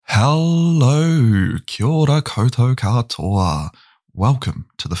Hello, kia ora koutou katoa. Welcome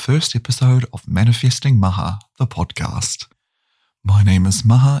to the first episode of Manifesting Maha, the podcast. My name is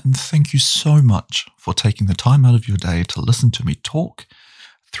Maha, and thank you so much for taking the time out of your day to listen to me talk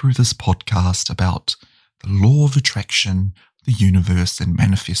through this podcast about the law of attraction, the universe, and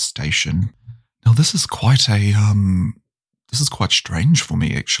manifestation. Now, this is quite strange for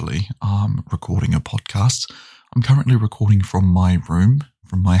me, actually, recording a podcast. I'm currently recording from my room,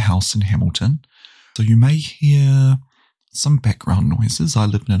 from my house in Hamilton. So you may hear some background noises. I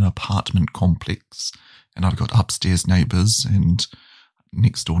live in an apartment complex, and I've got upstairs neighbours and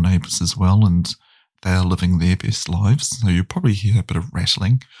next door neighbours as well, and they are living their best lives. So you probably hear a bit of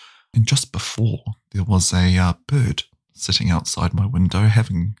rattling. And just before, there was a bird sitting outside my window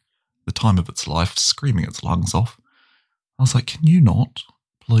having the time of its life, screaming its lungs off. I was like, can you not,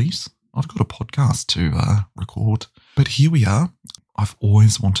 please? I've got a podcast to record. But here we are. I've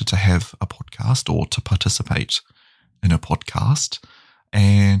always wanted to have a podcast or to participate in a podcast.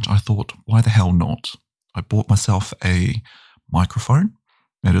 And I thought, why the hell not? I bought myself a microphone.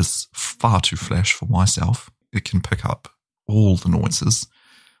 It is far too flash for myself. It can pick up all the noises.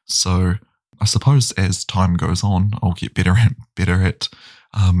 So I suppose as time goes on, I'll get better and better at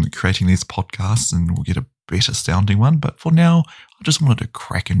creating these podcasts, and we'll get a better sounding one. But for now, I just wanted to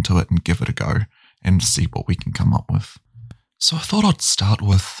crack into it and give it a go and see what we can come up with. So I thought I'd start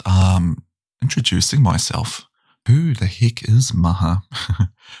with introducing myself. Who the heck is Maha?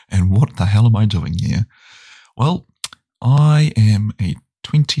 And what the hell am I doing here? Well, I am a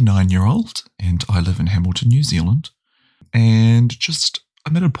 29-year-old and I live in Hamilton, New Zealand. And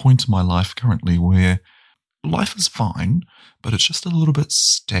I'm at a point in my life currently where life is fine, but it's just a little bit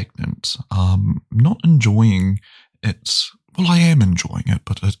stagnant. Not enjoying it. Well, I am enjoying it,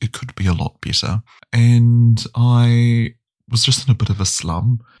 but it could be a lot better. And I was just in a bit of a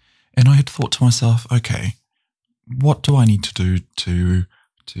slum, and I had thought to myself, okay, what do I need to do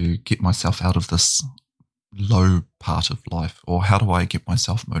to get myself out of this low part of life, or how do I get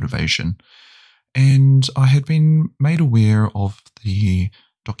myself motivation? And I had been made aware of the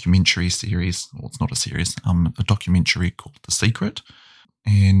documentary series, well, it's not a series, a documentary called The Secret,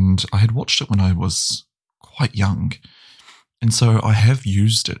 and I had watched it when I was quite young, and so I have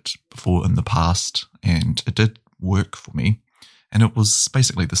used it before in the past, and it did work for me. And it was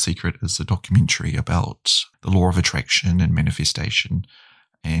basically The Secret is a documentary about the law of attraction and manifestation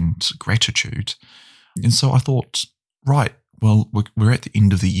and gratitude. And so I thought, right, well, we're at the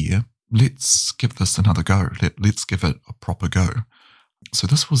end of the year. Let's give this another go. Let's give it a proper go. So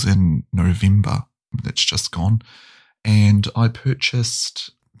this was in November. That's just gone. And I purchased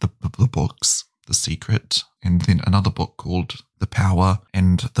the books, The Secret, and then another book called The Power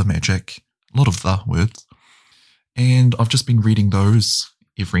and the Magic. A lot of the words. And I've just been reading those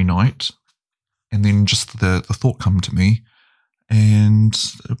every night. And then just the thought come to me. And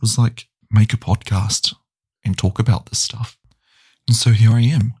it was like, make a podcast and talk about this stuff. And so here I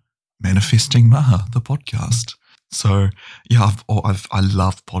am, Manifesting Maha, the podcast. So yeah, I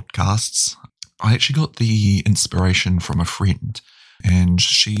love podcasts. I actually got the inspiration from a friend, and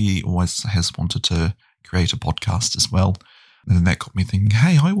she always has wanted to create a podcast as well. And then that got me thinking,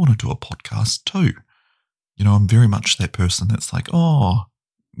 hey, I want to do a podcast too. You know, I'm very much that person that's like, oh,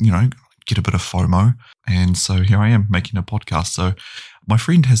 you know, get a bit of FOMO. And so here I am making a podcast. So my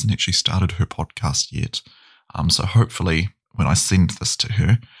friend hasn't actually started her podcast yet. So hopefully when I send this to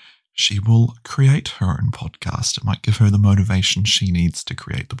her, she will create her own podcast. It might give her the motivation she needs to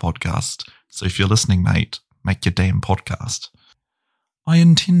create the podcast. So if you're listening, mate, make your damn podcast. I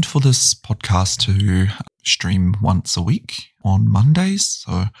intend for this podcast to stream once a week on Mondays.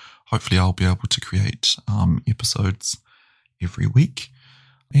 So hopefully I'll be able to create episodes every week.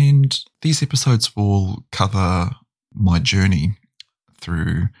 And these episodes will cover my journey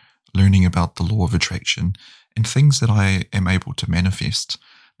through learning about the law of attraction and things that I am able to manifest.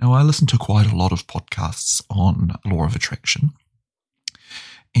 Now, I listen to quite a lot of podcasts on law of attraction,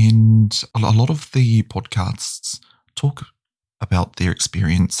 and a lot of the podcasts talk about their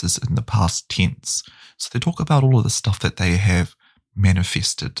experiences in the past tense. So they talk about all of the stuff that they have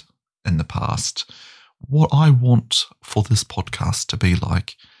manifested in the past. What I want for this podcast to be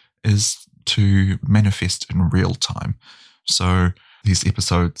like is to manifest in real time. So these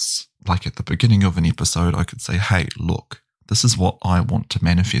episodes, like at the beginning of an episode, I could say, hey, look, this is what I want to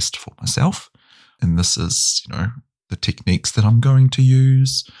manifest for myself. And this is, you know, the techniques that I'm going to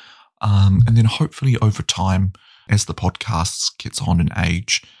use. And then hopefully over time, as the podcast gets on in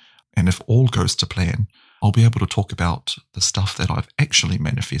age, and if all goes to plan, I'll be able to talk about the stuff that I've actually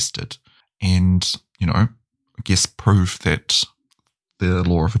manifested and, you know, I guess prove that the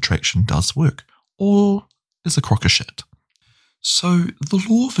law of attraction does work, or is a crock of shit. So the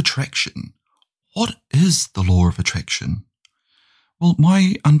law of attraction, what is the law of attraction? Well,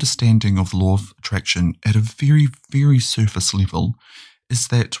 my understanding of the law of attraction at a very, very surface level is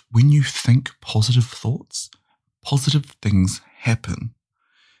that when you think positive thoughts, positive things happen.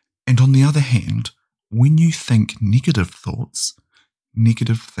 And on the other hand, when you think negative thoughts,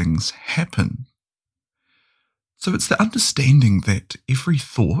 negative things happen. So it's the understanding that every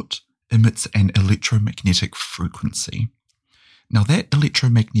thought emits an electromagnetic frequency. Now that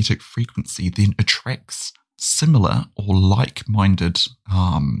electromagnetic frequency then attracts similar or like-minded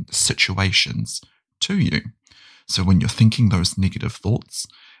situations to you. So when you're thinking those negative thoughts,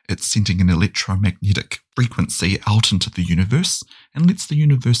 it's sending an electromagnetic frequency out into the universe and lets the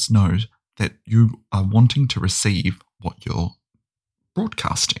universe know that you are wanting to receive what you're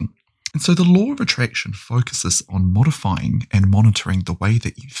broadcasting. And so the law of attraction focuses on modifying and monitoring the way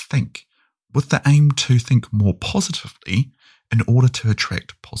that you think with the aim to think more positively in order to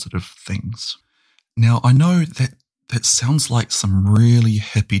attract positive things. Now, I know that sounds like some really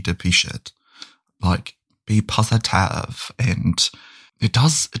hippy-dippy shit, like be positive, and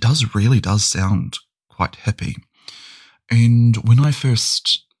it really does sound quite hippie. And when I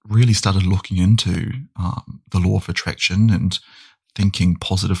first really started looking into the law of attraction and thinking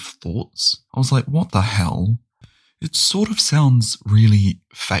positive thoughts, I was like, what the hell? It sort of sounds really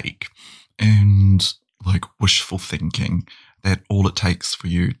fake and like wishful thinking, that all it takes for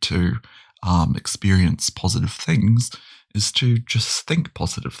you to experience positive things is to just think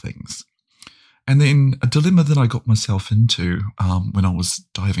positive things. And then a dilemma that I got myself into when I was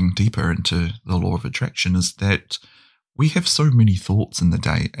diving deeper into the law of attraction is that we have so many thoughts in the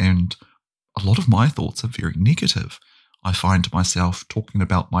day, and a lot of my thoughts are very negative. I find myself talking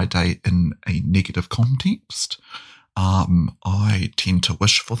about my day in a negative context. I tend to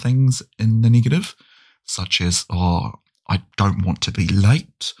wish for things in the negative, such as, I don't want to be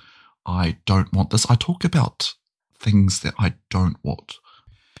late. I don't want this. I talk about things that I don't want.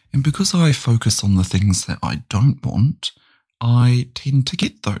 And because I focus on the things that I don't want, I tend to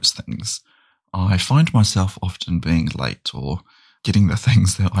get those things. I find myself often being late or getting the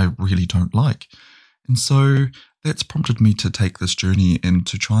things that I really don't like. And so that's prompted me to take this journey and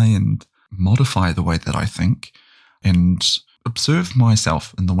to try and modify the way that I think and observe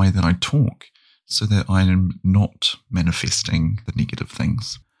myself in the way that I talk so that I am not manifesting the negative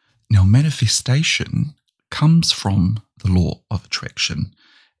things. Now, manifestation comes from the law of attraction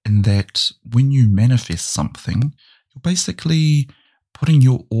in that when you manifest something, you're basically putting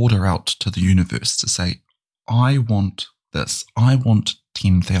your order out to the universe to say, I want this. I want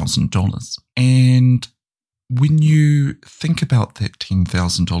 $10,000. And when you think about that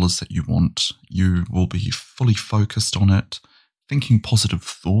 $10,000 that you want, you will be fully focused on it, thinking positive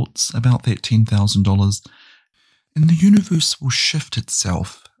thoughts about that $10,000, and the universe will shift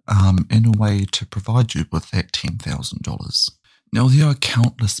itself in a way to provide you with that $10,000. Now, there are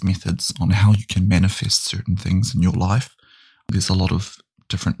countless methods on how you can manifest certain things in your life. There's a lot of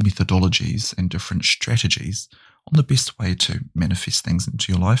different methodologies and different strategies on the best way to manifest things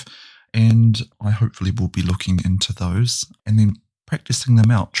into your life. And I hopefully will be looking into those and then practicing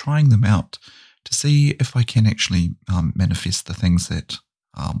them out, trying them out to see if I can actually manifest the things that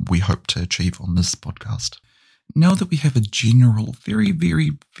we hope to achieve on this podcast. Now that we have a general, very,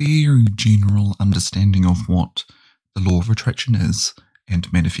 very, very general understanding of what the law of attraction is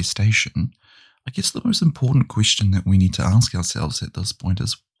and manifestation, I guess the most important question that we need to ask ourselves at this point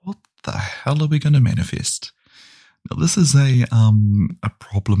is, what the hell are we going to manifest? Now, this is a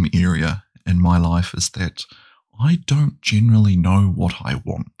problem area in my life, is that I don't generally know what I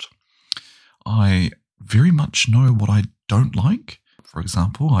want. I very much know what I don't like. For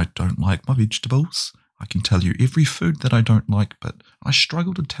example, I don't like my vegetables. I can tell you every food that I don't like, but I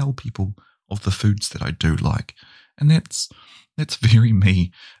struggle to tell people of the foods that I do like. And that's very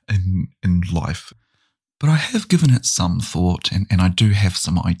me in life. But I have given it some thought, and I do have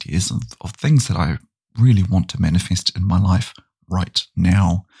some ideas of things that I really want to manifest in my life right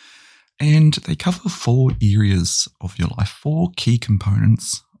now. And they cover 4 areas of your life, 4 key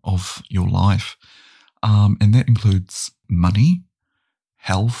components of your life. And that includes money,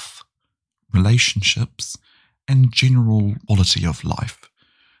 health, relationships, and general quality of life.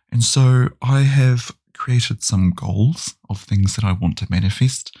 And so I have created some goals of things that I want to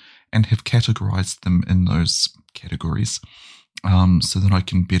manifest and have categorized them in those categories so that I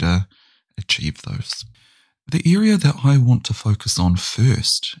can better achieve those. The area that I want to focus on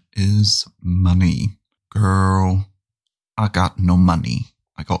first is money. Girl, I got no money.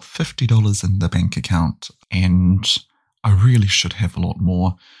 I got $50 in the bank account and I really should have a lot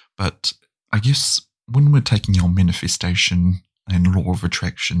more, but I guess when we're taking our manifestation and law of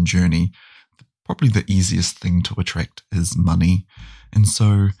attraction journey, probably the easiest thing to attract is money. And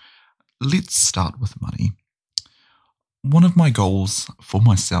so let's start with money. One of my goals for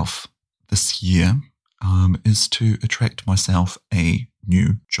myself this year is to attract myself a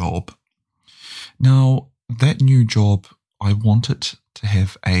new job. Now, that new job, I want it to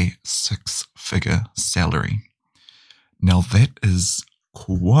have a 6-figure salary. Now, that is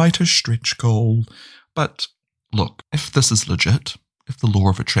quite a stretch goal, but look, if this is legit, if the law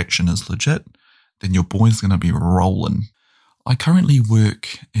of attraction is legit, then your boy's going to be rolling. I currently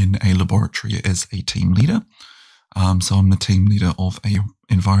work in a laboratory as a team leader. So I'm the team leader of a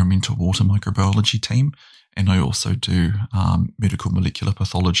environmental water microbiology team, and I also do medical molecular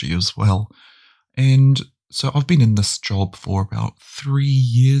pathology as well. And so I've been in this job for about 3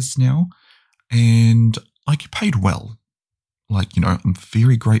 years now, and I get paid well. I'm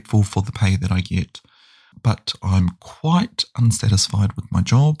very grateful for the pay that I get, but I'm quite unsatisfied with my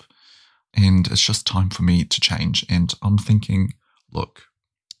job, and it's just time for me to change. And I'm thinking, look,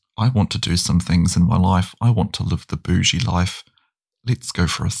 I want to do some things in my life. I want to live the bougie life. Let's go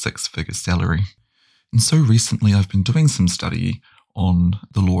for a 6-figure salary. And so recently I've been doing some study on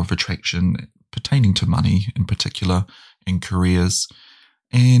the law of attraction pertaining to money in particular in careers.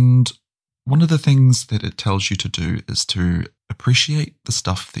 And one of the things that it tells you to do is to appreciate the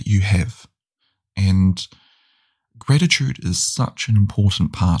stuff that you have. And gratitude is such an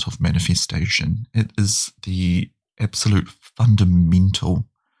important part of manifestation. It is the absolute fundamental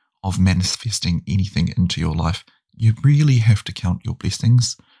of manifesting anything into your life. You really have to count your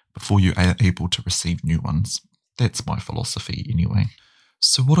blessings before you are able to receive new ones. That's my philosophy anyway.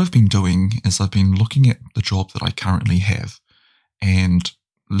 So what I've been doing is I've been looking at the job that I currently have and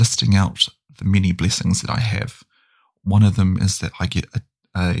listing out the many blessings that I have. One of them is that I get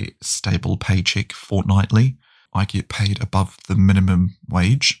a stable paycheck fortnightly. I get paid above the minimum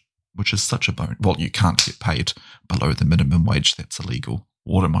wage, which is such a bonus. Well, you can't get paid below the minimum wage. That's illegal.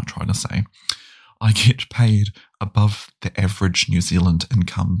 What am I trying to say? I get paid above the average New Zealand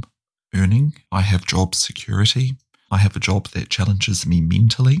income earning. I have job security. I have a job that challenges me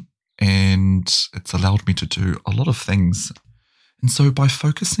mentally, and it's allowed me to do a lot of things. And so by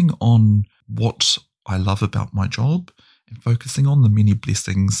focusing on what I love about my job and focusing on the many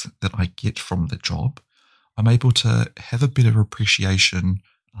blessings that I get from the job, I'm able to have a better appreciation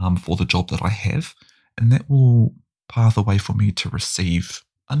for the job that I have, and that will pave the way for me to receive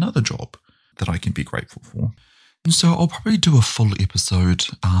another job that I can be grateful for. And so I'll probably do a full episode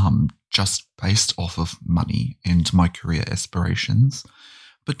just based off of money and my career aspirations.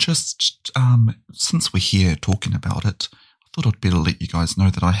 But just since we're here talking about it, I thought I'd better let you guys know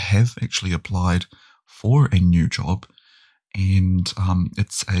that I have actually applied for a new job, and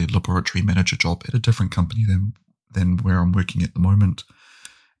it's a laboratory manager job at a different company than where I'm working at the moment.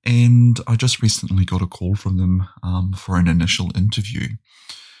 And I just recently got a call from them for an initial interview.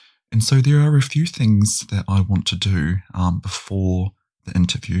 And so there are a few things that I want to do before the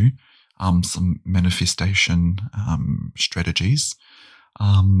interview, some manifestation strategies,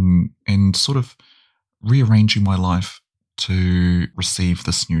 and sort of rearranging my life to receive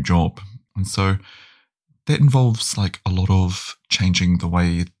this new job. And so that involves like a lot of changing the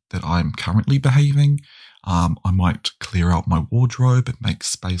way that I'm currently behaving. I might clear out my wardrobe and make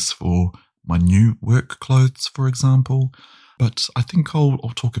space for my new work clothes, for example. But I think I'll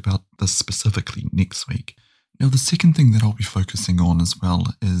talk about this specifically next week. Now, the second thing that I'll be focusing on as well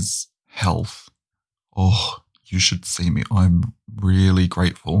is health. Oh, you should see me. I'm really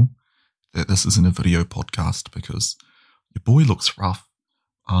grateful that this isn't a video podcast because your boy looks rough.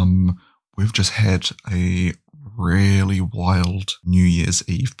 We've just had a really wild New Year's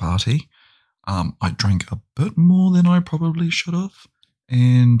Eve party. I drank a bit more than I probably should have,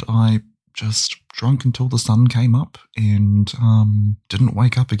 and I just drunk until the sun came up and didn't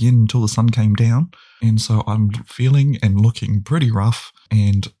wake up again until the sun came down. And so I'm feeling and looking pretty rough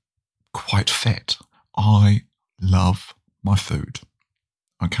and quite fat. I love my food,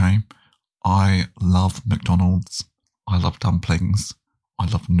 okay? I love McDonald's. I love dumplings. I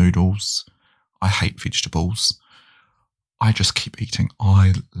love noodles. I hate vegetables. I just keep eating.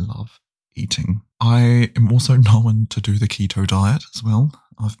 I love eating. I am also known to do the keto diet as well.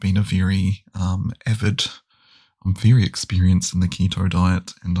 I've been a very I'm very experienced in the keto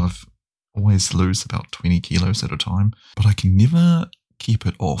diet, and I've always lose about 20 kilos at a time, but I can never keep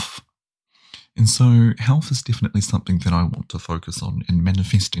it off. And so health is definitely something that I want to focus on in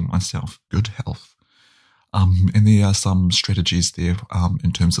manifesting myself good health. And there are some strategies there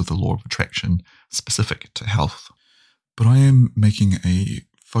in terms of the law of attraction specific to health. But I am making a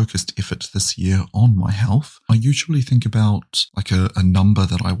focused effort this year on my health. I usually think about like a number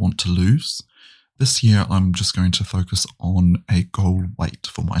that I want to lose. This year, I'm just going to focus on a goal weight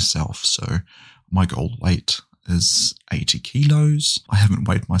for myself. So my goal weight is 80 kilos. I haven't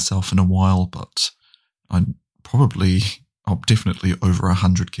weighed myself in a while, but I'm definitely over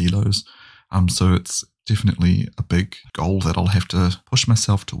 100 kilos. So it's definitely a big goal that I'll have to push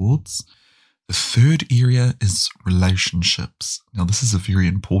myself towards. The third area is relationships. Now, this is a very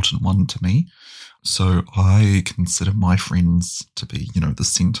important one to me. So I consider my friends to be, the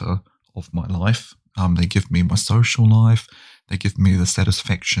center of my life. They give me my social life. They give me the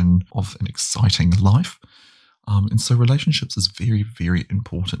satisfaction of an exciting life. And so relationships is very, very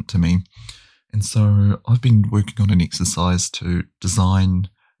important to me. And so I've been working on an exercise to design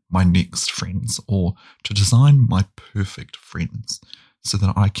my next friends, or to design my perfect friends, so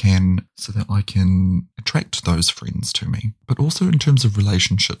that I can attract those friends to me. But also in terms of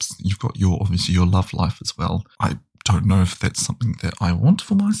relationships, you've got obviously your love life as well. I don't know if that's something that I want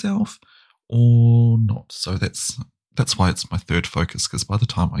for myself or not. So that's why it's my third focus, because by the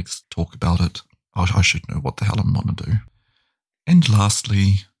time I talk about it, I should know what the hell I'm going to do. And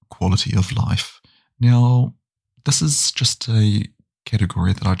lastly, quality of life. Now, this is just a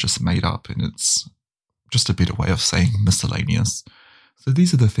category that I just made up, and it's just a better way of saying miscellaneous. So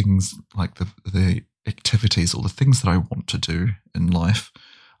these are the things, like the activities or the things that I want to do in life.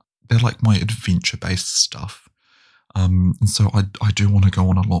 They're like my adventure-based stuff. And so I do want to go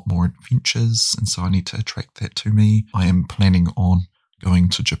on a lot more adventures, and so I need to attract that to me. I am planning on going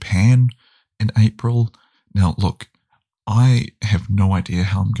to Japan in April. Now, look, I have no idea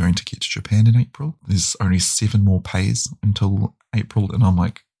how I'm going to get to Japan in April. There's only 7 more pays until April, and I'm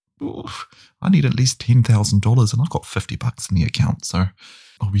like, I need at least $10,000, and I've got $50 in the account, so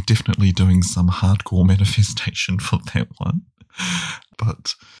I'll be definitely doing some hardcore manifestation for that one.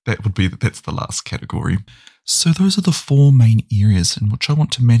 But that's the last category. So those are the 4 main areas in which I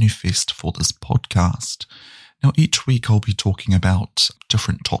want to manifest for this podcast. Now, each week I'll be talking about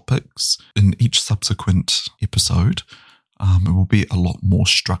different topics. In each subsequent episode, it will be a lot more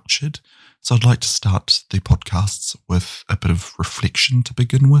structured. So I'd like to start the podcasts with a bit of reflection to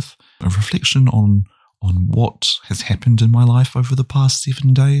begin with. A reflection on what has happened in my life over the past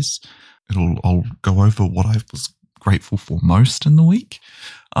 7 days. I'll go over what I was grateful for most in the week.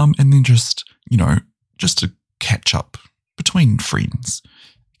 And then just to catch up between friends.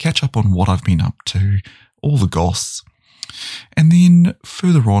 Catch up on what I've been up to, all the goss. And then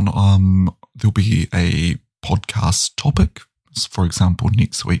further on, there'll be a podcast topic. For example,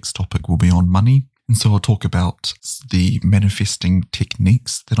 next week's topic will be on money. And so I'll talk about the manifesting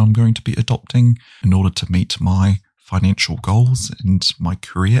techniques that I'm going to be adopting in order to meet my financial goals and my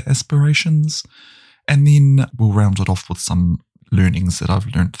career aspirations. And then we'll round it off with some learnings that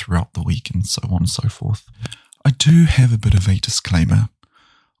I've learned throughout the week and so on and so forth. I do have a bit of a disclaimer.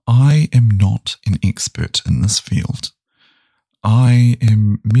 I am not an expert in this field. I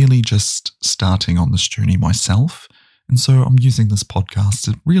am merely just starting on this journey myself, and so I'm using this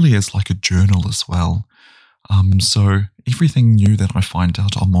podcast really as like a journal as well. So everything new that I find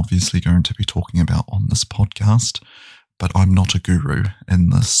out, I'm obviously going to be talking about on this podcast, but I'm not a guru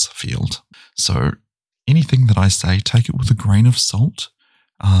in this field. So anything that I say, take it with a grain of salt.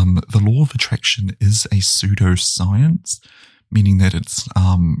 The law of attraction is a pseudoscience, meaning that it's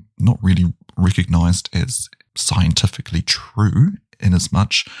not really recognized as scientifically true in as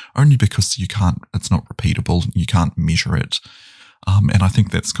much, only because it's not repeatable, you can't measure it. And I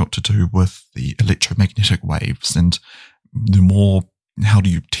think that's got to do with the electromagnetic waves and how do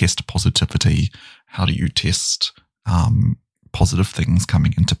you test positivity? How do you test positive things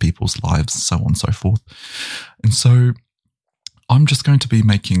coming into people's lives, so on and so forth. And so I'm just going to be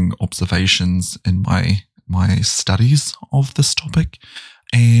making observations in my studies of this topic,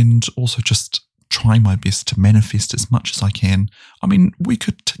 and also just trying my best to manifest as much as I can. I mean, we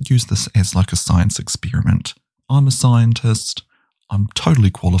could use this as like a science experiment. I'm a scientist. I'm totally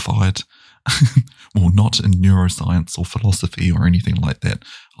qualified. Well, not in neuroscience or philosophy or anything like that.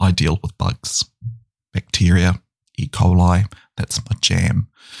 I deal with bugs, bacteria, E. coli. That's my jam.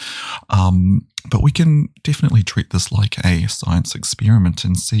 But we can definitely treat this like a science experiment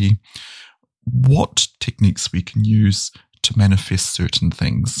and see what techniques we can use to manifest certain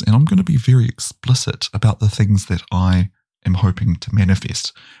things. And I'm going to be very explicit about the things that I am hoping to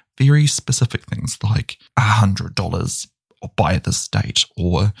manifest. Very specific things like $100 by this date,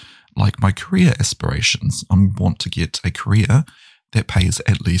 or like my career aspirations. I want to get a career that pays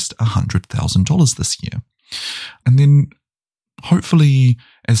at least $100,000 this year. And then hopefully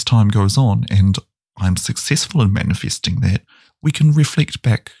as time goes on and I'm successful in manifesting that, we can reflect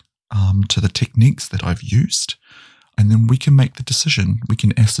back to the techniques that I've used, and then we can make the decision. We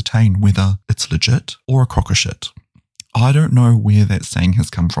can ascertain whether it's legit or a crock of shit. I don't know where that saying has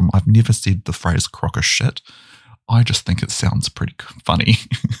come from. I've never said the phrase crock of shit. I just think it sounds pretty funny.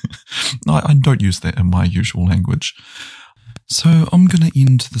 I don't use that in my usual language. So I'm going to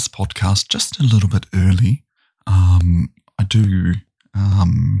end this podcast just a little bit early. I do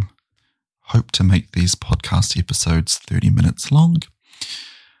hope to make these podcast episodes 30 minutes long.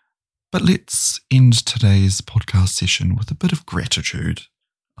 But let's end today's podcast session with a bit of gratitude,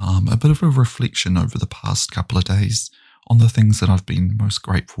 a bit of a reflection over the past couple of days on the things that I've been most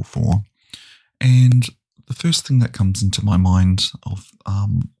grateful for. And the first thing that comes into my mind of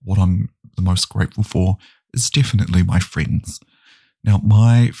what I'm the most grateful for is definitely my friends. Now,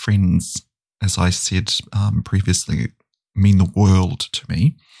 my friends, as I said previously, mean the world to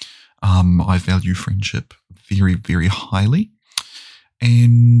me. I value friendship very, very highly.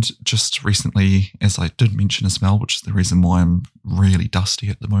 And just recently, as I did mention as well, which is the reason why I'm really dusty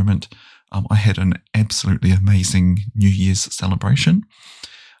at the moment, I had an absolutely amazing New Year's celebration.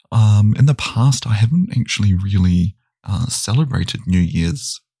 In the past, I haven't actually really celebrated New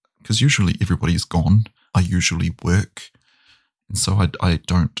Year's because usually everybody's gone. I usually work. And so I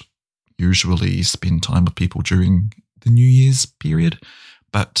don't usually spend time with people during the New Year's period.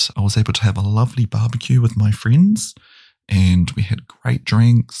 But I was able to have a lovely barbecue with my friends, and we had great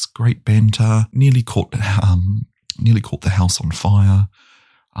drinks, great banter, nearly caught the house on fire.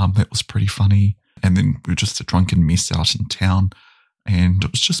 That was pretty funny. And then we were just a drunken mess out in town. And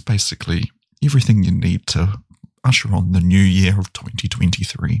it was just basically everything you need to usher on the new year of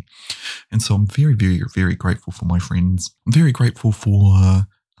 2023. And so I'm very, very, very grateful for my friends. I'm very grateful for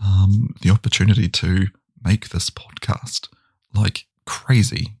the opportunity to make this podcast. Like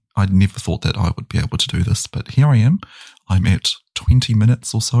crazy. I'd never thought that I would be able to do this, but here I am. I'm at 20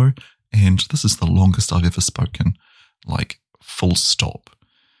 minutes or so, and this is the longest I've ever spoken, like full stop.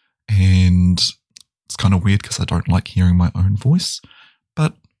 And it's kind of weird because I don't like hearing my own voice,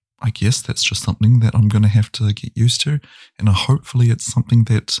 but I guess that's just something that I'm going to have to get used to, and hopefully it's something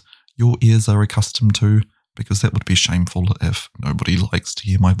that your ears are accustomed to, because that would be shameful if nobody likes to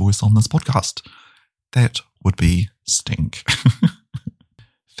hear my voice on this podcast. That would be stink.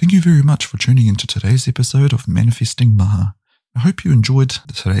 Thank you very much for tuning into today's episode of Manifesting Maha. I hope you enjoyed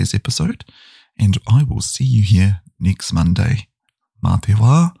today's episode, and I will see you here next Monday. Mā te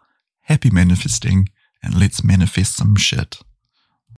wā, happy manifesting, and let's manifest some shit.